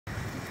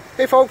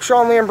Hey folks,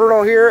 Shawn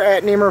Leombruno here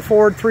at Nehmer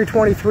Ford,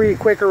 323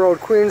 Quaker Road,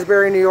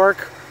 Queensbury, New York.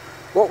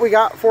 What we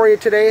got for you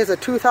today is a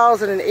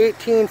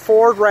 2018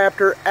 Ford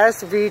Raptor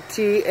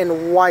SVT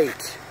in white.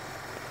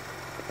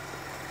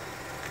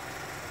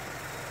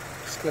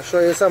 Just going to show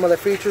you some of the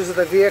features of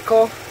the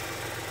vehicle.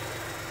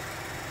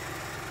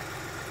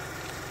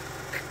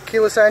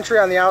 Keyless entry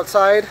on the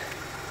outside.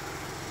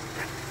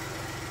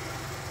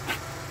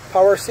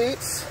 Power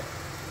seats.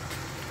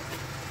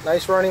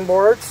 Nice running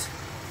boards.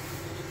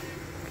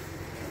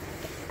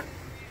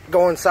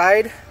 Go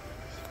inside.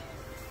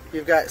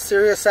 You've got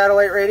Sirius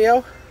satellite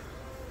radio.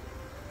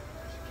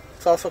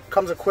 It also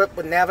comes equipped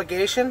with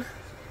navigation.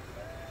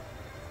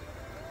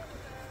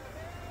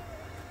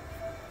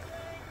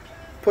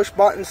 Push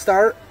button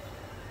start.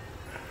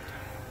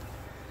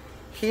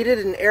 Heated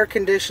and air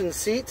conditioned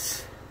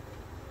seats.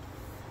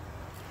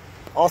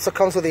 Also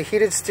comes with a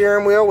heated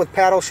steering wheel with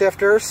paddle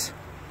shifters.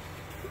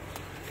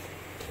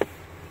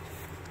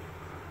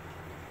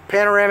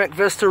 Panoramic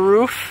vista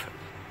roof.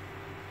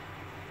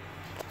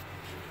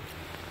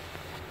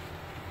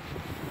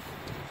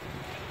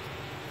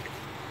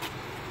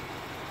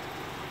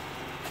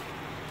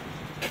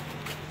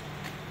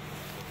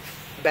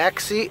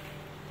 Back seat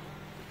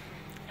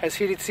has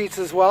heated seats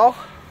as well.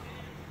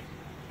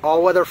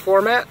 All weather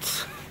floor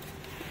mats.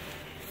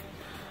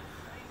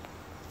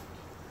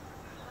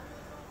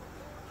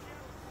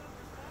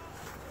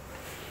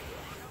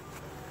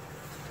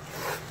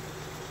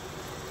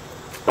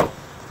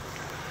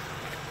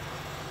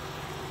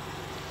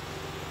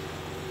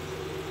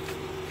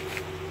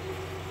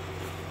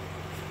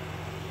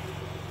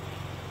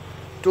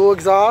 Dual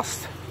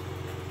exhaust.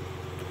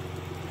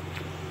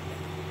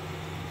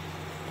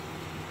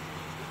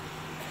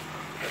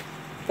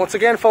 Once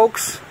again,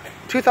 folks,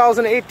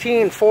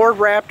 2018 Ford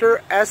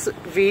Raptor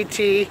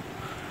SVT,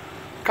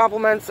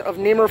 compliments of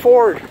Nehmer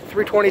Ford,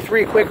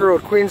 323 Quaker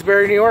Road,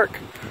 Queensbury, New York.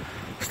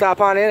 Stop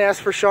on in,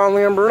 ask for Shawn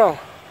Leombruno.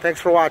 Thanks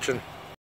for watching.